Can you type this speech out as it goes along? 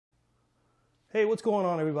Hey, what's going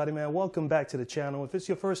on, everybody, man? Welcome back to the channel. If it's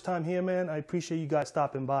your first time here, man, I appreciate you guys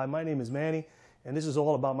stopping by. My name is Manny, and this is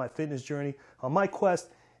all about my fitness journey on my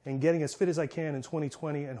quest and getting as fit as I can in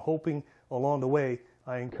 2020, and hoping along the way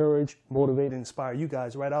I encourage, motivate, and inspire you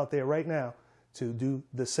guys right out there right now to do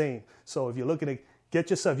the same. So if you're looking to get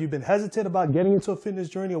yourself, you've been hesitant about getting into a fitness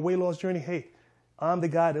journey, a weight loss journey, hey, I'm the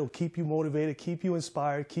guy that will keep you motivated, keep you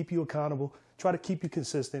inspired, keep you accountable, try to keep you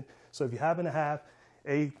consistent. So if you happen to have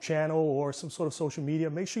a channel or some sort of social media,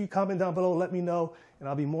 make sure you comment down below, let me know, and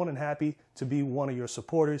I'll be more than happy to be one of your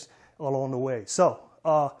supporters along the way. So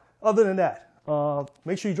other than that,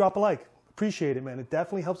 make sure you drop a like. Appreciate it, man. It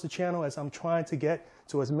definitely helps the channel as I'm trying to get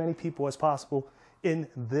to as many people as possible in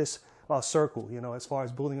this circle, you know, as far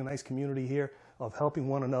as building a nice community here of helping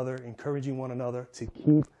one another, encouraging one another to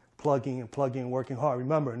keep plugging and working hard.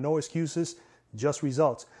 Remember, no excuses, just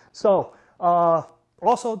results. So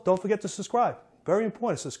also, don't forget to subscribe. Very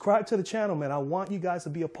important. Subscribe to the channel, man. I want you guys to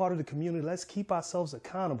be a part of the community. Let's keep ourselves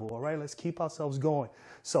accountable, all right? Let's keep ourselves going.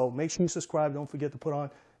 So make sure you subscribe. Don't forget to put on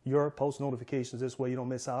your post notifications. This way you don't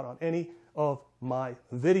miss out on any of my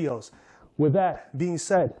videos. With that being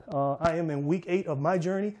said, I am in week 8 of my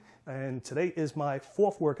journey, and today is my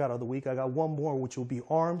 4th workout of the week. I got one more, which will be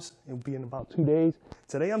arms. It will be in about 2 days.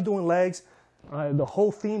 Today I'm doing legs. The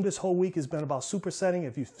whole theme this whole week has been about supersetting.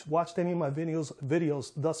 If you've watched any of my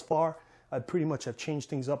videos thus far, I pretty much have changed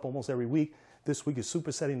things up almost every week. This week is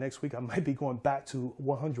supersetting. Next week I might be going back to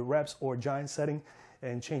 100 reps or giant setting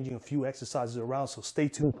and changing a few exercises around. So stay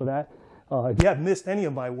tuned for that. If you have missed any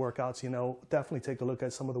of my workouts, you know, definitely take a look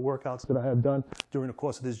at some of the workouts that I have done during the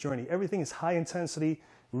course of this journey. Everything is high intensity,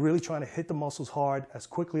 really trying to hit the muscles hard as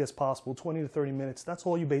quickly as possible, 20 to 30 minutes. That's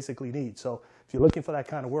all you basically need. So if you're looking for that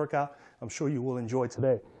kind of workout, I'm sure you will enjoy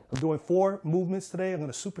today. I'm doing 4 movements today. I'm going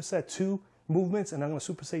to superset 2 movements, and I'm going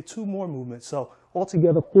to superset 2 more movements. So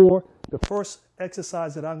altogether 4. The first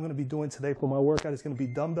exercise that I'm going to be doing today for my workout is going to be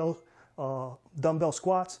dumbbell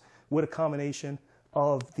squats with a combination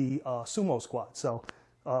of the sumo squat. So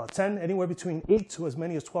 10, anywhere between 8 to as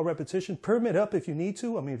many as 12 repetitions. Pyramid up if you need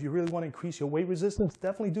to. I mean, if you really want to increase your weight resistance,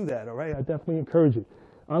 definitely do that, all right? I definitely encourage you.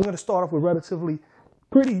 I'm going to start off with relatively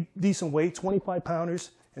pretty decent weight, 25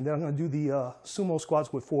 pounders, and then I'm going to do the sumo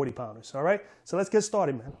squats with 40 pounders, all right? So let's get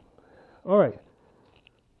started, man. All right,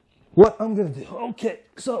 what I'm going to do. Okay,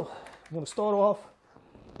 so I'm going to start off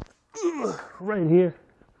right here.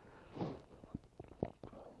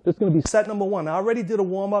 This is going to be set number 1. I already did a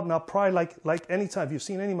warm-up. Now, probably like anytime, if you've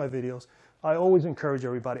seen any of my videos, I always encourage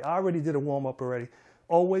everybody. I already did a warm-up already.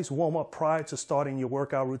 Always warm up prior to starting your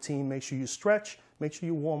workout routine. Make sure you stretch, make sure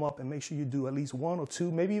you warm up, and make sure you do at least 1 or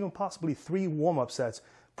 2, maybe even possibly 3 warm-up sets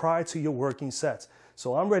prior to your working sets.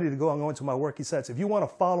 So I'm ready to go. I'm going to my working sets. If you want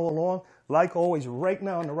to follow along, like always, right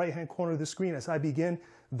now in the right-hand corner of the screen as I begin,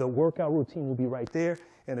 the workout routine will be right there.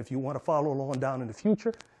 And if you want to follow along down in the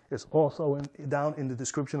future, it's also down in the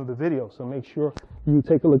description of the video. So make sure you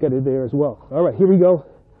take a look at it there as well. All right, here we go.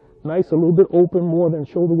 Nice, a little bit open, more than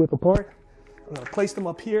shoulder width apart. I'm going to place them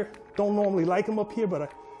up here. Don't normally like them up here,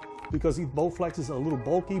 but because these bow flexes are a little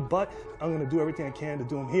bulky, but I'm going to do everything I can to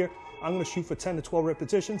do them here. I'm going to shoot for 10 to 12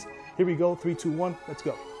 repetitions. Here we go. 3, 2, 1. Let's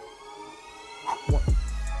go. 1,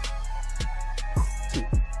 2,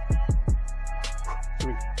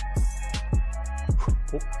 3,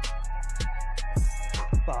 4,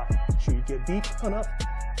 5. Make sure you get deep enough,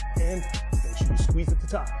 and make sure you squeeze at the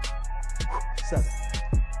top. 7,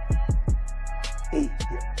 8.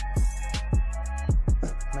 Yeah.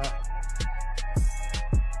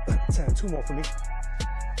 9, 10. 2 more for me.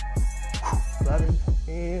 11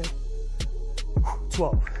 and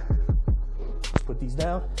 12. Let's put these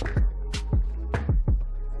down.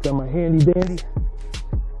 Got my handy dandy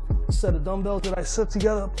set of dumbbells that I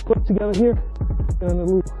put together here, and a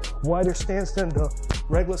little wider stance than the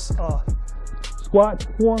regular squat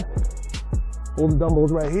one. Hold the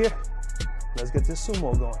dumbbells right here. Let's get this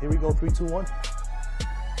sumo going. Here we go. 3, 2, 1.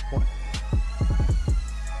 1,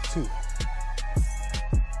 2,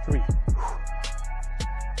 3,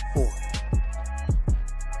 4,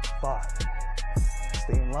 5.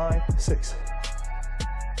 Stay in line. 6,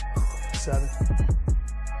 7,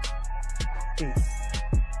 8,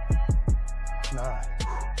 9,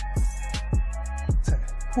 10.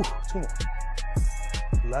 2 more.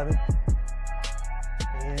 11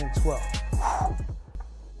 and 12.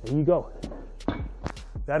 There you go.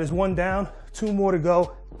 That is 1 down. 2 more to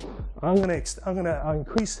go. I'm gonna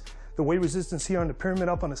increase the weight resistance here on the pyramid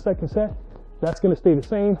up on the second set. That's gonna stay the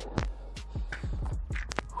same.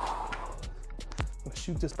 I'm gonna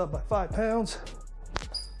shoot this up by 5 pounds.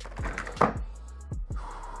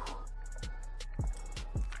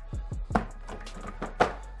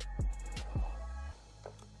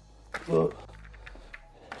 All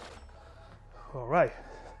right,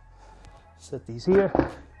 set these here.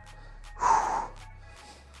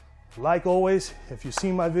 Like always, if you've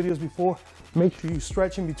seen my videos before, make sure you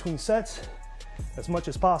stretch in between sets as much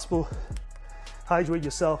as possible. Hydrate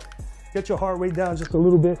yourself. Get your heart rate down just a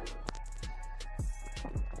little bit.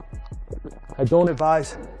 I don't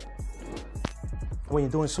advise when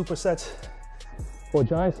you're doing supersets or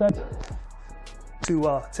giant sets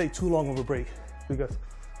to take too long of a break, because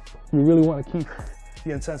you really want to keep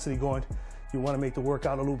the intensity going. You want to make the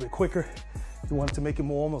workout a little bit quicker. You want to make it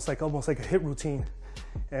more almost like a HIIT routine.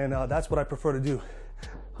 And that's what I prefer to do.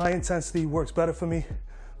 High intensity works better for me.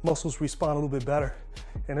 Muscles respond a little bit better,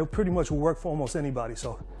 and it pretty much will work for almost anybody.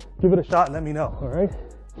 So give it a shot and let me know.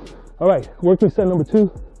 All right, working set number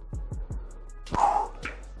 2.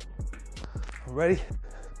 Ready?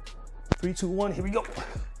 3, 2, 1, here we go.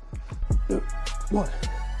 1,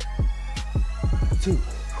 2,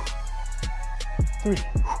 3,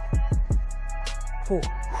 4,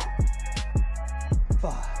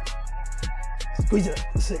 5. Squeeze it up.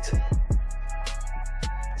 6,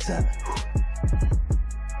 7,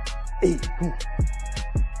 8,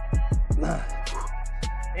 9,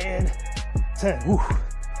 and 10. Woo.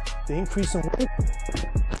 The increase in weight,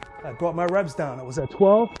 I brought my reps down. I was at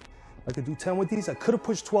 12. I could do 10 with these. I could have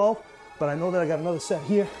pushed 12, but I know that I got another set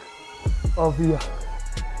here of the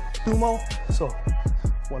Sumo, so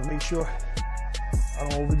I want to make sure I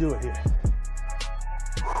don't overdo it here.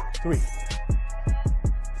 3,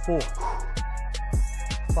 4,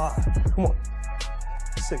 5, come on.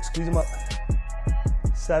 6, squeeze them up.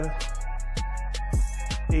 7,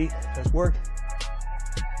 8, let's work.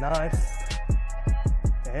 9,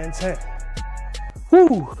 and 10.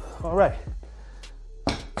 Woo! All right.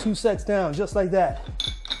 2 sets down, just like that.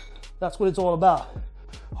 That's what it's all about.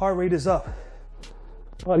 Heart rate is up.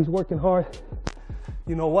 Body's working hard.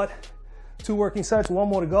 You know what? 2 working sets, 1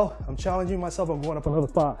 more to go. I'm challenging myself. I'm going up another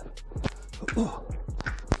 5.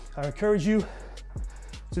 I encourage you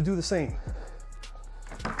to do the same.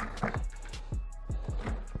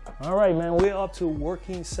 All right, man, we're up to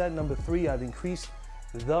working set number 3. I've increased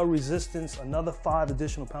the resistance, another 5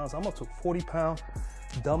 additional pounds. I'm up to 40-pound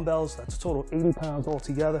dumbbells. That's a total of 80 pounds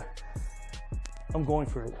altogether. I'm going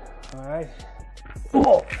for it. All right.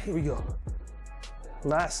 Oh, here we go.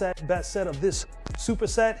 Last set, best set of this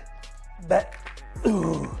superset. Bet.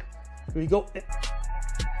 Here we go.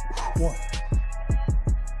 1,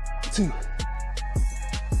 2,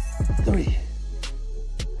 3,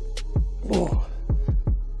 4.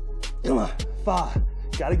 Come on. 5.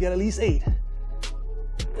 Gotta get at least 8.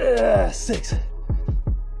 6.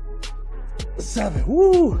 7.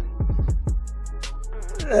 Woo.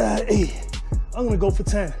 8. I'm gonna go for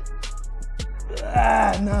 10.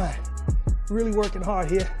 9. Really working hard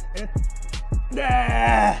here. And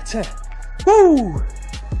 10. Woo.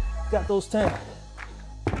 Got those 10.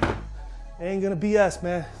 Ain't gonna BS,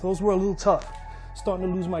 man. Those were a little tough. Starting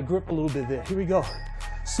to lose my grip a little bit there. Here we go.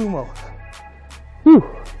 Sumo. Woo.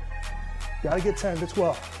 Gotta get 10 to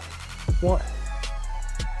 12. 1,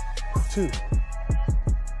 2,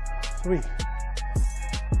 3,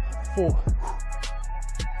 4,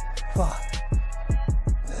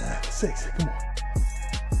 5, 6, come on.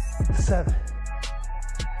 7,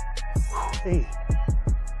 8,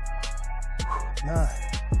 9,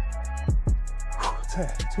 10.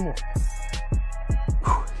 2 more.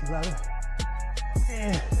 11,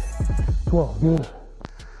 and 12. Good.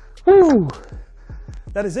 Woo!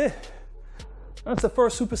 That is it. That's the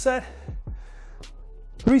first superset.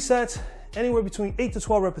 3 sets, anywhere between 8 to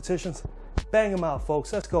 12 repetitions. Bang them out,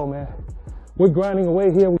 folks. Let's go, man. We're grinding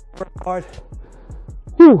away here. We work hard.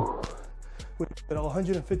 Whew. We're at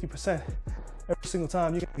 150% every single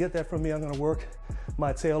time. You can get that from me. I'm going to work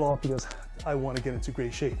my tail off because I want to get into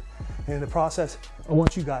great shape. And in the process, I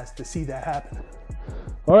want you guys to see that happen.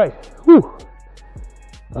 All right. Whew.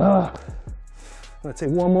 I'm going to take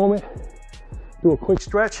one moment, do a quick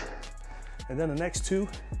stretch, and then the next 2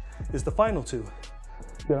 is the final 2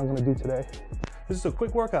 that I'm gonna do today. This is a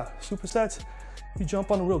quick workout. Supersets, you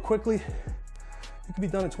jump on them real quickly. You can be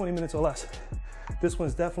done in 20 minutes or less. This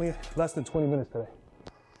one's definitely less than 20 minutes today.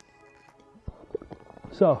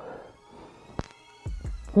 So,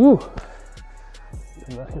 woo.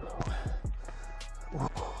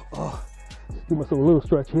 Oh, give myself a little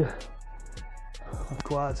stretch here.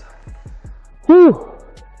 Quads. Woo.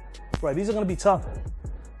 Right, these are gonna be tough.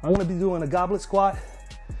 I'm gonna be doing a goblet squat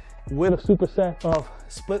with a superset of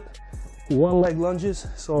split 1-leg lunges.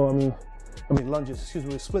 So I mean lunges, excuse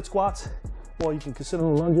me, with split squats, or you can consider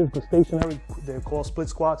them lunges, but stationary, they're called split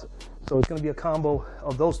squats. So it's gonna be a combo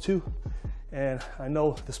of those 2. And I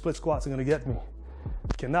know the split squats are gonna get me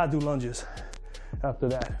Cannot do lunges after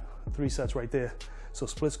that. 3 sets right there. So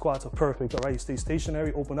split squats are perfect. All right, you stay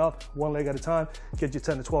stationary, open up, 1 leg at a time, get your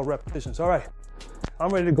 10 to 12 repetitions. All right, I'm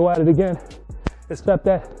ready to go at it again, except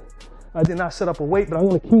that I did not set up a weight, but I'm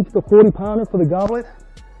gonna keep the 40-pounder for the goblet.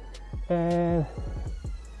 And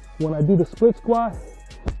when I do the split squat,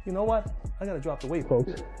 you know what? I gotta drop the weight,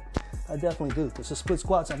 folks. I definitely do, because the split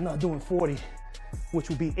squats, I'm not doing 40, which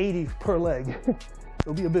will be 80 per leg.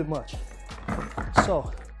 It'll be a bit much.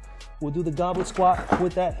 So we'll do the goblet squat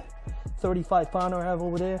with that 35-pounder I have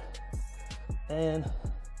over there, and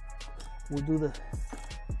we'll do the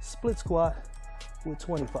split squat with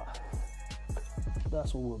 25.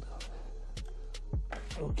 That's what we'll do.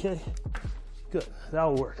 Okay, good, that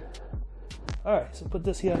will work. All right, so put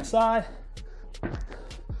this here aside.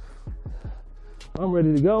 I'm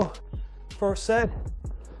ready to go. First set,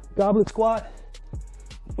 goblet squat.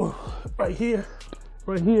 Right here,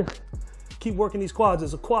 right here. Keep working these quads.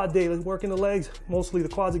 It's a quad day. Let's work in the legs. Mostly the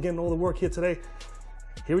quads are getting all the work here today.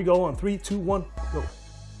 Here we go on 3, 2, 1, go.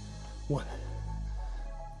 1,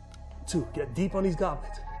 2, get deep on these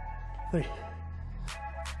goblets. 3,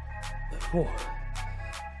 4,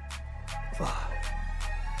 5,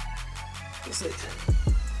 6,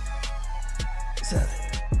 7,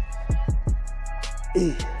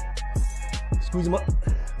 8. Squeeze them up.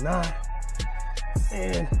 9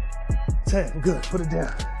 and 10. Good. Put it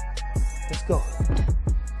down. Let's go.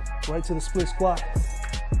 Right to the split squat.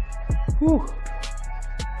 Woo.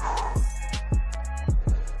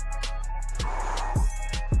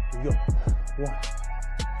 Here we go. 1,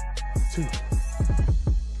 2,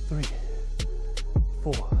 3,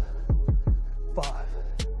 4, 5,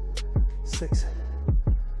 6,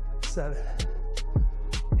 7,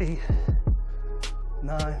 8,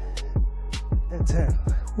 9, and 10.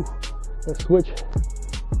 Whew. Let's switch.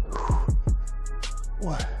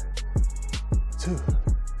 1, 2,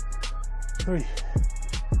 3,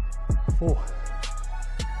 4,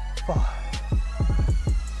 5,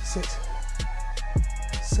 6,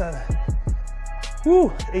 7,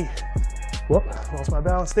 8. Whoop, lost my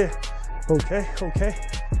balance there. Okay, okay.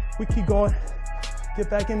 We keep going. Get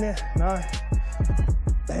back in there. 9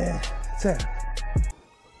 and 10.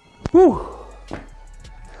 Woo.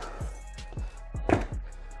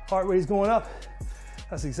 Heart rate is going up.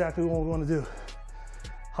 That's exactly what we want to do.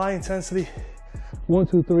 High intensity. 1,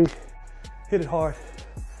 2, 3. Hit it hard.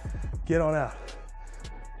 Get on out.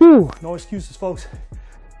 Woo. No excuses, folks.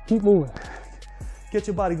 Keep moving. Get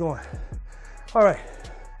your body going. All right.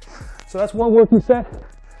 So that's one working set.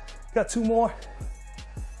 Got 2 more.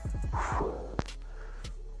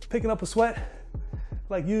 Picking up a sweat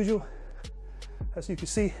like usual. As you can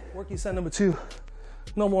see, working set number 2.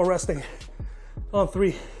 No more resting. On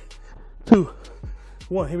 3, 2,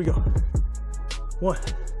 1. Here we go. 1,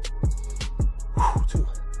 2,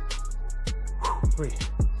 3,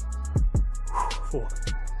 4,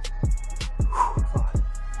 5,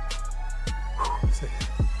 6,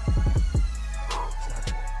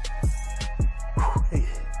 7, 8,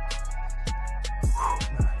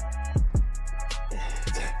 9,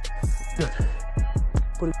 10. Good.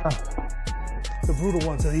 Put it down. The brutal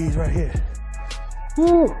ones are these right here.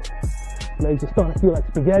 Woo! Legs are starting to feel like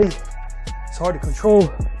spaghetti. It's hard to control.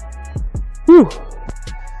 Woo!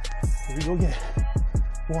 Here we go again.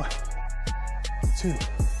 1, 2,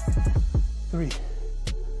 3,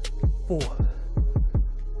 4,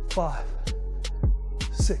 5,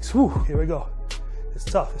 6. Woo! Here we go. It's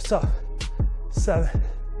tough. It's tough. 7,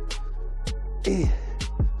 8,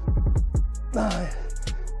 9,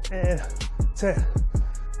 and 10.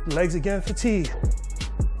 Legs again fatigued,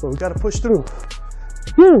 but we gotta push through.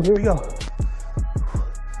 Woo! Here we go.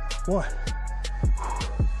 1,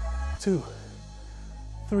 2,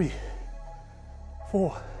 3,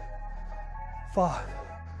 4, 5,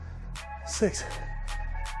 6,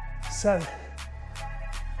 7,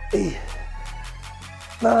 8,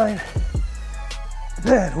 9,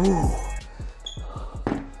 10. Woo.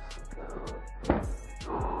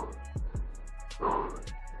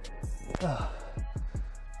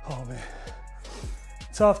 Oh man.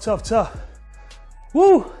 Tough, tough, tough.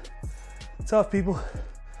 Woo! Tough, people.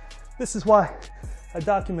 This is why I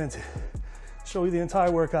document it. Show you the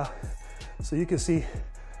entire workout so you can see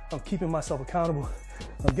I'm keeping myself accountable.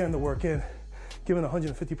 I'm getting the work in, giving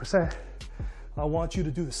 150%. I want you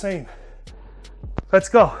to do the same. Let's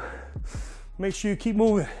go. Make sure you keep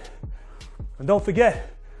moving. And don't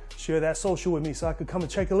forget, share that social with me so I can come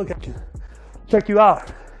and take a look at you. Check you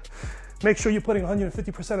out. Make sure you're putting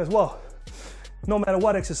 150% as well. No matter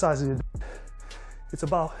what exercises you do. It's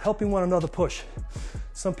about helping one another push.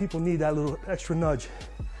 Some people need that little extra nudge.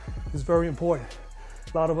 It's very important.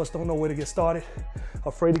 A lot of us don't know where to get started,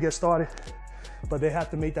 afraid to get started, but they have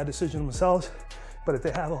to make that decision themselves. But if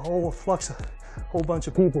they have a whole bunch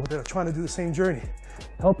of people that are trying to do the same journey,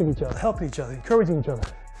 helping each other, encouraging each other,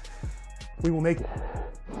 we will make it.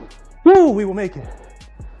 Woo, we will make it.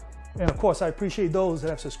 And of course, I appreciate those that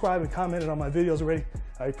have subscribed and commented on my videos already.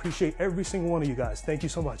 I appreciate every single one of you guys. Thank you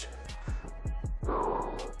so much.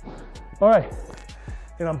 All right,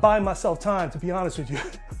 and I'm buying myself time, to be honest with you.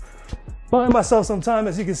 Buying myself some time,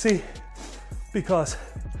 as you can see, because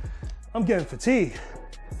I'm getting fatigued,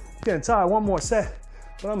 getting tired. One more set,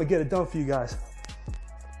 but I'm gonna get it done for you guys.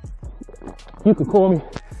 You can call me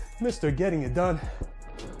Mr. Getting It Done.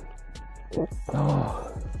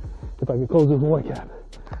 Oh, if I can close this void cap.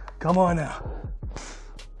 Come on now.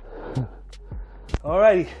 All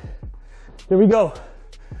righty, here we go.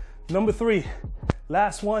 Number 3,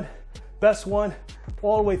 last one, best one,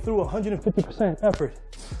 all the way through 150% effort.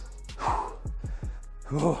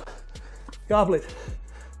 Oh. Goblet,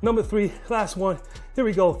 number 3, last one. Here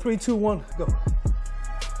we go, 3, 2, 1, go.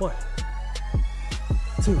 1,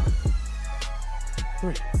 2,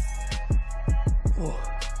 3, 4,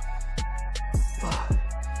 5,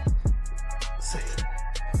 6,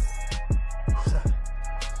 7,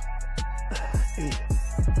 8,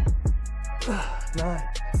 9,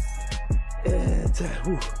 and 10.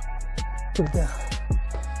 Woo. Put it down.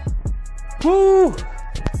 Woo!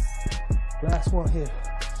 Last one here.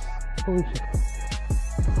 Holy shit.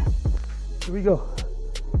 Here we go.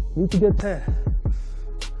 Need to get 10.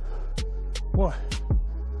 1,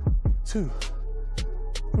 2,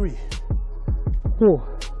 3,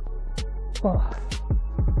 4, 5,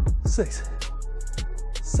 6,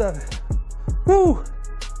 7. Woo!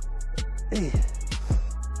 8,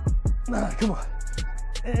 9. Come on.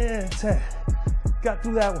 And 10. Got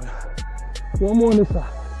through that one. One more on this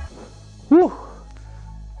side. Woo!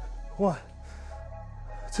 1,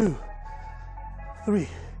 2, 3,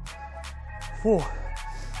 4,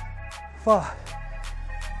 5,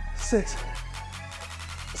 6,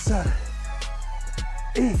 7,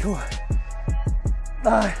 8. Come on.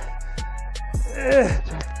 9.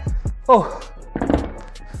 Oh.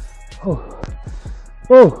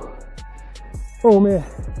 Oh man.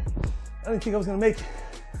 I didn't think I was gonna make it.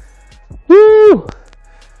 Woo!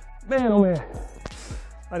 Man, oh man.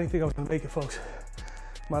 I didn't think I was gonna make it, folks.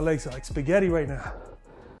 My legs are like spaghetti right now.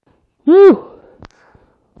 Woo!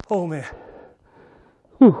 Oh man.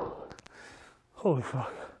 Whew. Holy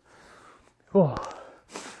fuck. Oh.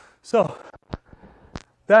 So,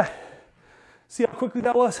 see how quickly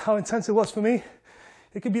that was? How intense it was for me?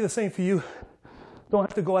 It could be the same for you. Don't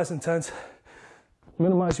have to go as intense.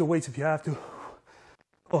 Minimize your weights if you have to.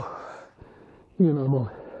 Oh. Give me another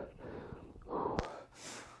moment.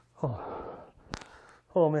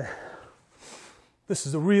 Oh man. This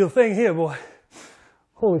is the real thing here, boy.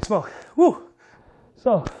 Holy smoke. Woo!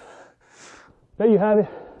 So, there you have it.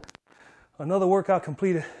 Another workout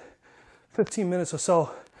completed. 15 minutes or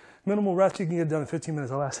so. Minimal rest, you can get done in 15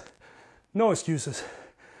 minutes or less. No excuses.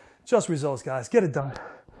 Just results, guys. Get it done.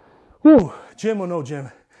 Woo! Gym or no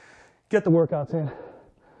gym. Get the workouts in.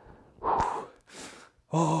 Whew.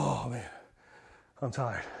 Oh, man. I'm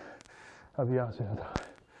tired. I'll be honest with you, I'm tired.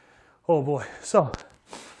 Oh, boy. So,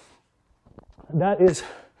 that is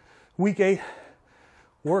week 8,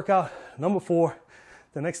 workout number 4.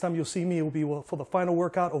 The next time you'll see me, it will be for the final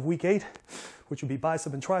workout of week 8, which will be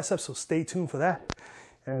bicep and triceps, so stay tuned for that.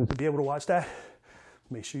 And to be able to watch that,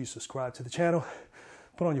 make sure you subscribe to the channel,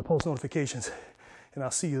 put on your post notifications, and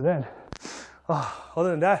I'll see you then.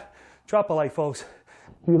 Other than that, drop a like, folks.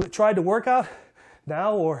 If you tried the workout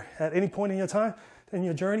now or at any point in your time, in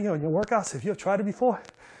your journey or your workouts, if you've tried it before,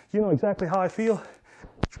 you know exactly how I feel.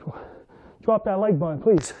 Drop that like button,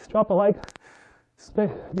 please. Drop a like. You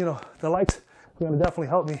know, the likes are going to definitely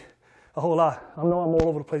help me a whole lot. I know I'm all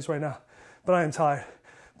over the place right now, but I am tired.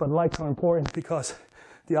 But likes are important because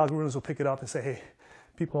the algorithms will pick it up and say, hey,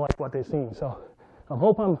 people like what they're seeing. So I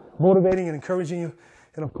hope I'm motivating and encouraging you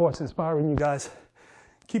and, of course, inspiring you guys.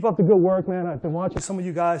 Keep up the good work, man. I've been watching some of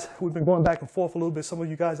you guys. We've been going back and forth a little bit, some of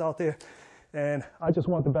you guys out there. And I just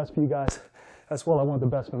want the best for you guys. That's what I want the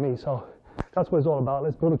best for me. So that's what it's all about.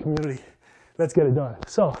 Let's build a community. Let's get it done.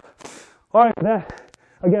 So, all right, that.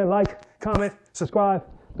 Again, like, comment, subscribe.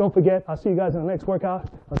 Don't forget, I'll see you guys in the next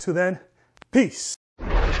workout. Until then, peace.